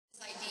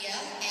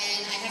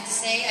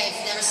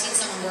seen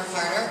someone work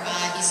harder.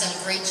 He's done a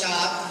great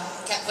job,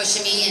 kept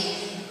pushing me, and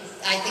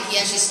I think he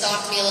actually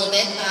stalked me a little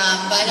bit,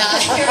 but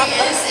here he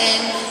is,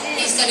 and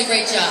he's done a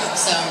great job,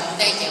 so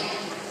thank you.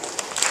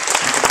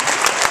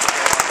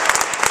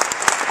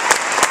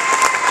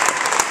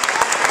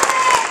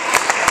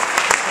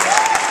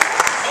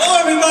 Hello,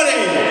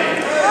 everybody!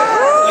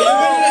 Are you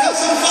ready to have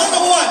some fun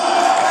or what?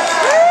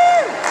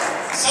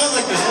 It sounds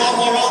like there's a lot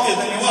more out there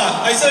than you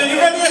are. I said, are you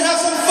ready to have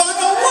some fun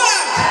or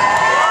what?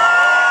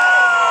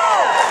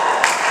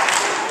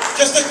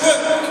 Just a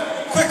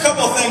quick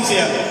couple of things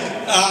here.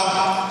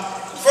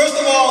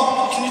 First of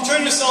all, can you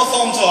turn your cell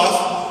phones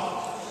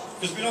off?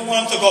 Because we don't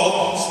want them to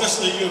go,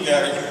 especially you,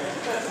 Gary.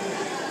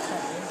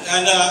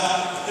 And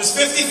there's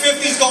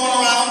 50-50s going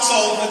around,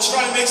 so let's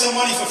try to make some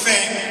money for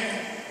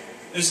fame.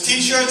 There's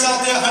t-shirts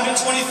out there,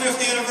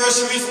 125th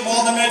anniversary from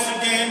all the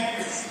Medford game.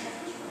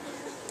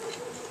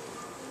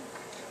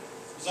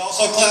 There's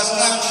also Class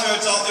Clown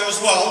shirts out there as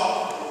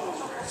well.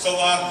 So,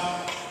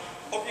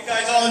 hope you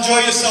guys all enjoy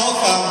yourself.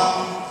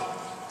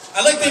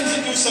 I'd like to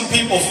introduce some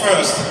people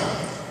first.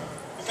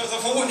 Because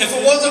if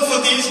it wasn't for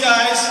these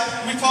guys,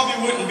 we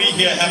probably wouldn't be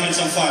here having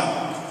some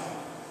fun.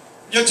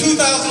 Your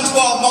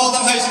 2012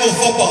 Malden High School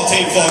football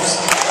team, folks.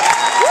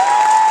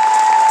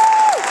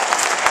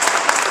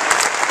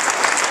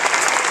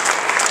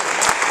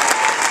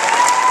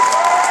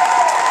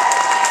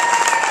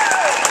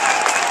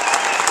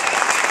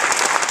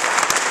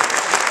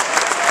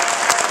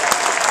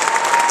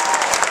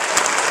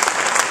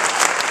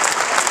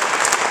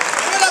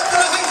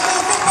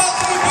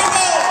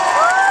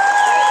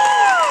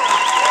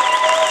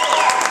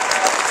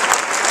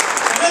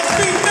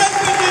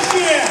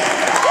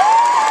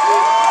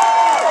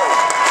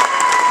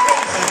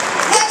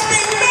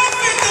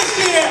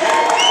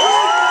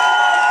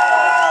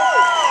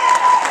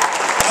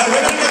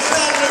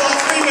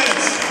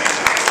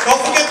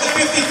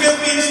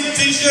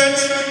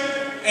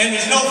 And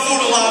there's no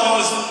food allowed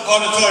in this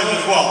auditorium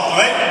as well,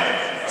 alright?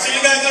 See you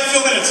guys in a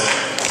few minutes.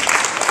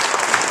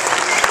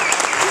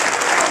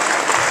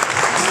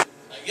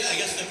 Yeah, I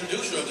guess the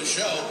producer of the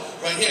show,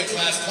 right here,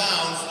 Class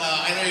Clowns.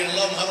 I know you're going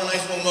to love them. Have a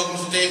nice warm welcome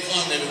to Dave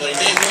Connolly, everybody.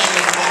 Dave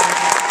Connolly, everybody.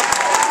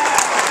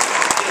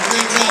 Did a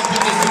great job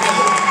putting this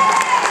together.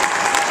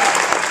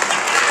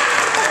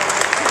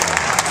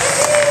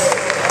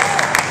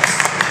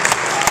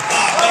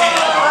 Oh, man.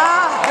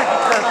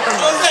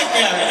 What was that,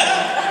 Gary, huh?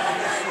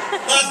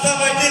 Last time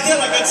I did that,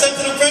 I got sent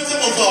to the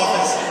principal's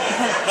office.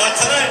 Not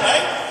tonight,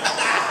 right?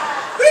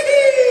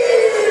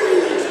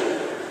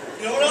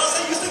 You know what else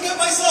I used to get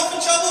myself in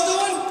trouble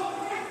doing?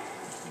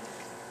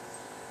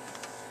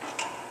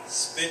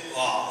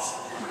 Spitballs.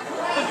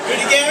 You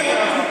ready, Gary?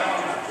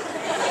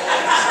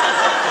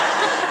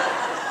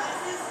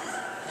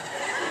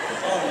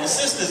 Oh, your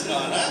sister's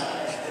gone, huh?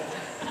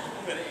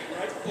 I'm gonna eat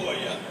right for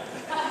you.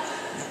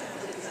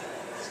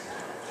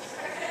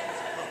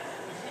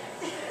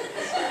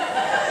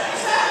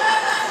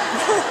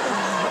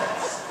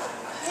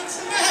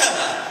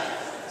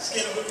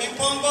 Scared of a ping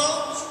pong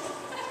ball?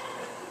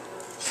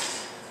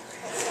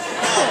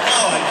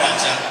 Oh, I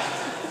gotcha.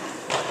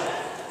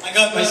 I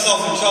got myself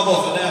in trouble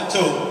for that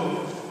too.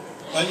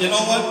 But you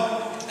know what?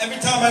 Every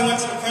time I went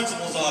to the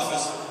principal's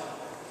office,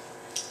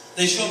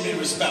 they showed me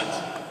respect.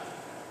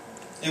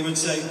 They would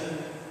say,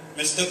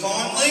 Mr.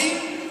 Connolly,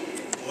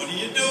 what are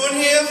you doing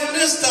here for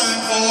this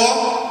time for?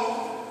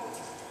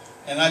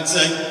 And I'd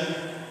say,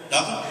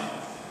 nothing.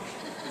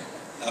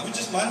 I was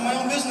just minding my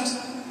own business.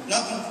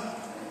 Nothing.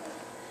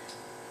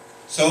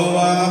 So,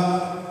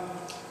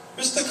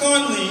 Mr.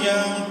 Connolly,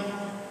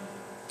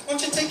 why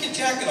don't you take your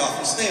jacket off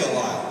and stay a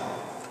while?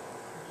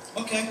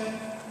 Okay.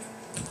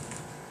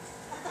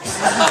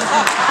 Mr.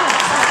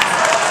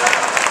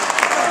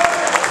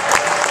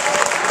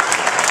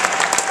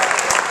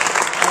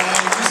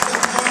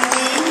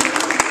 Connolly,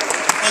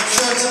 that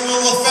shirt's a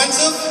little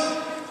offensive.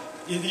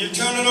 Either you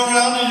turn it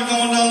around or you're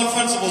going down the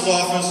principal's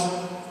office.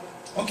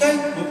 Okay,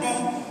 no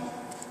problem.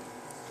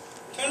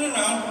 Turn it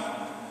around.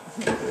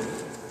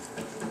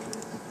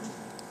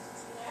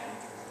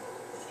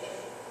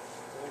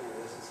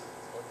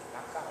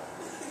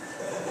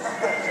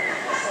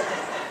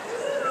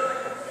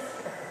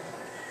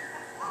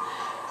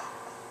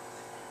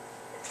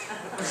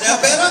 Is that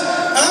better?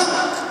 Huh?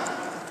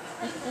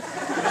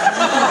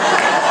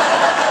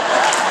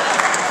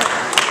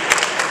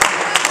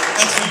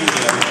 That's for you,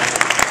 Gary.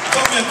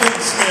 Told me I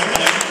couldn't swear,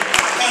 but I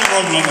kind of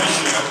wrote it on my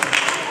shirt.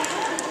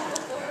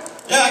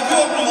 Yeah, I grew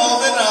up in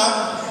Malden.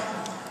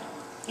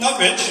 Not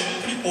rich,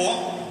 pretty poor.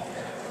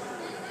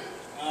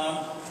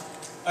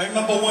 I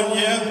remember one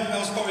year, I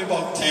was probably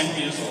about 10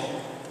 years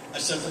old. I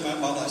said to my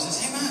mother, I said,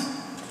 hey, Mom,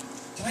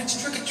 tonight's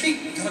trick or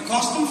treat. You got a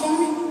costume for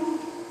me?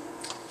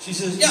 She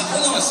says, yeah,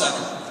 hold on a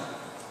second.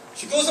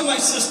 She goes in my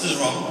sister's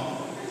room,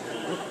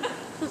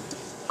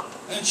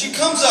 and she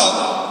comes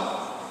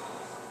out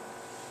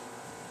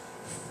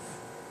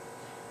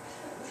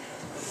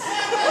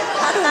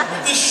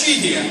with this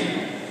sheet here.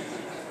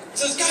 It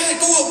says, guy,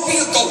 go be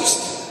a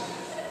ghost.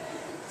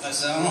 I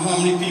said, I don't know how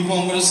many people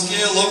I'm going to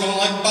scare looking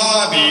like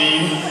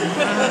Bobby.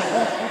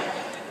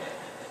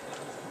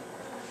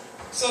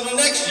 So the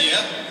next year,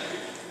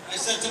 I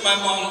said to my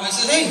mom, I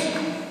said, hey,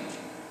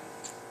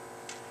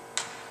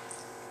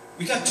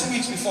 we got 2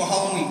 weeks before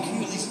Halloween. Can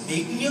you at least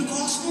make me a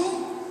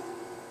costume?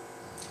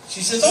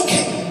 She says,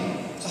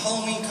 okay. So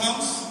Halloween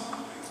comes,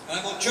 and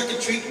I go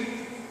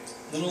trick-or-treating.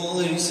 Little old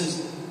lady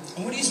says,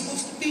 and what are you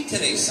supposed to be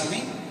today,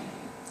 Sonny?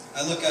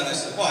 I look at her, I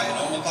said, why, you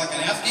don't look like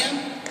an Afghan?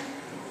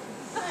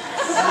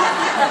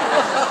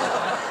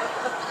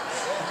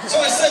 So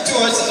I said to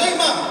her, I said, hey,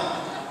 Mom,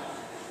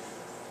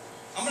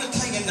 I'm going to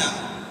tell you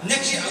now.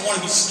 Next year, I want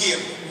to be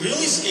scary,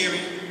 really scary.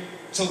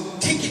 So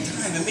take your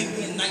time and make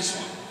me a nice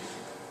one.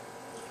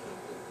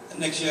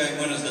 And next year, I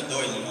went as the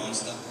doily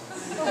monster.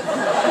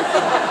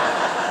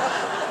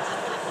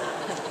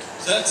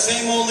 So that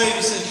same old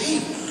lady said, hey,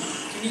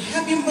 can you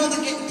have your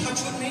mother get in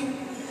touch with me?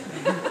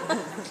 I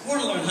want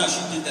to learn how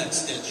she did that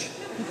stitch.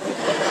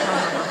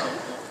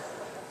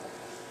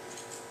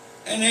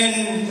 And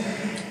then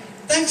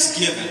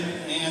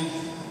Thanksgiving, and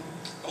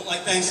don't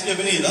like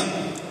Thanksgiving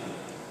either.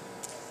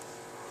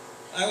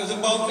 I was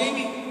about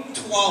maybe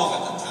 12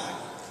 at the time.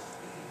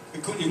 We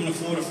couldn't even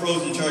afford a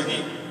frozen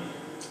turkey.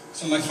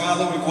 So my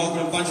father would go up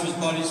with a bunch of his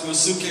buddies with a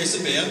suitcase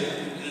of beer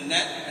and a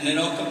net, and they'd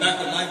all come back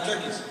with live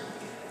turkeys.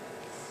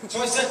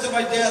 So I said to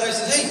my dad, I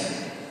said, hey,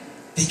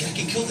 think I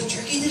can kill the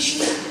turkey this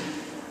year?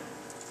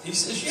 He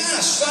says,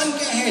 yeah, son, go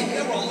ahead,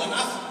 you're old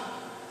enough.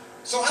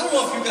 So I don't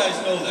know if you guys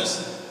know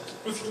this,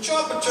 but if you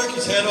chop a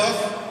turkey's head off,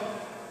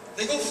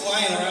 they go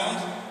flying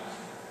around.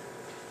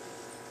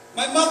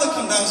 My mother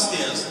come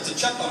downstairs to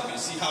check on me to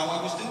see how I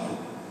was doing.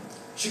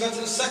 She got to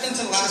the second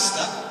to last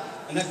step,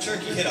 and that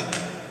turkey hit her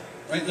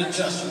right in the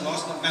chest. She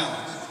lost her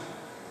balance.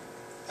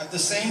 At the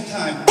same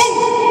time,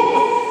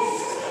 boom!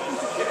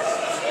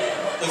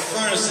 The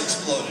furnace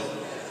exploded.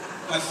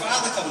 My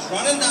father comes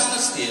running down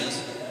the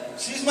stairs,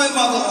 sees my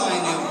mother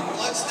lying there,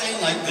 blood stained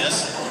like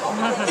this.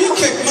 He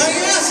kicked my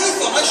ass. He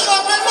thought I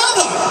shot my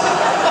mother.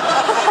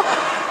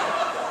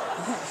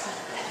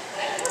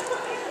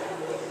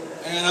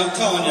 And I'm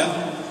telling you,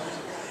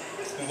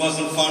 it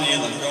wasn't funny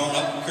either, growing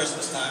up at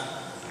Christmas time.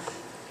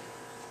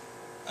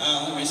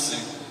 Let me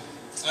see.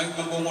 I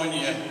remember one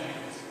year,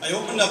 I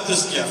opened up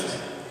this gift,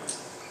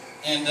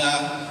 and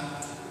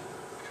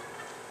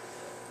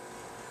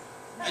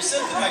I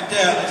said to my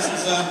dad, I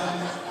says,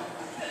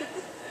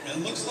 it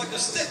looks like a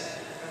stick.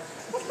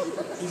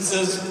 He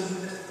says,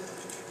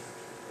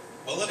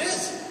 well, it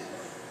is.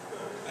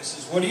 I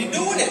says, what do you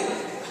do with it?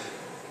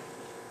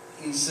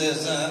 He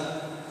says,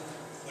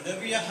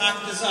 whatever your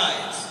heart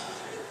desires.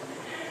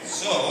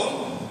 So,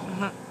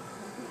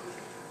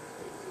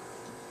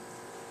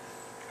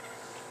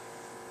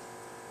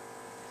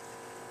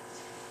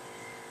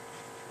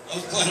 I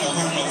was planning on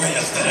running away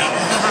after that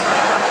one.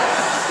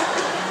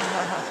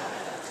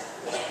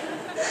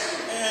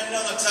 And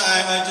another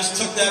time, I just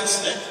took that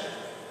stick.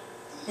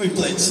 We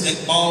played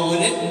stick ball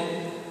with it.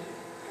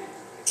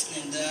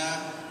 And,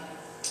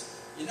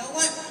 you know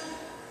what?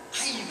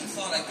 I even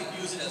thought I could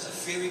use it as a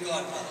fairy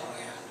godmother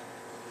wear.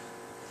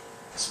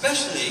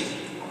 Especially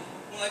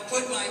when I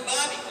put my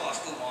Barbie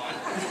costume on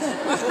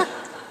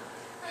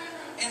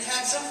and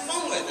had some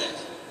fun with it.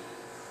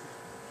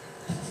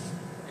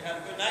 You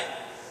have a good night?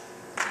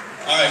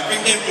 All right,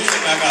 bring Dave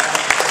Booster back up.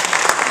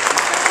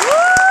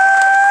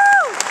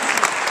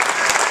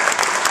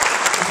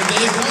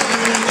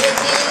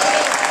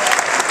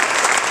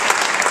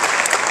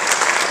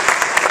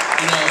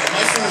 You know,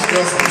 my first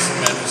girlfriend was from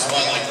Memphis, so I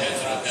like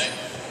Medford, okay?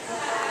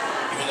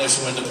 Even though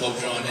she went to Pope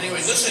John.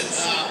 Anyway, listen,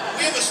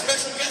 we have a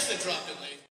special guest that dropped in.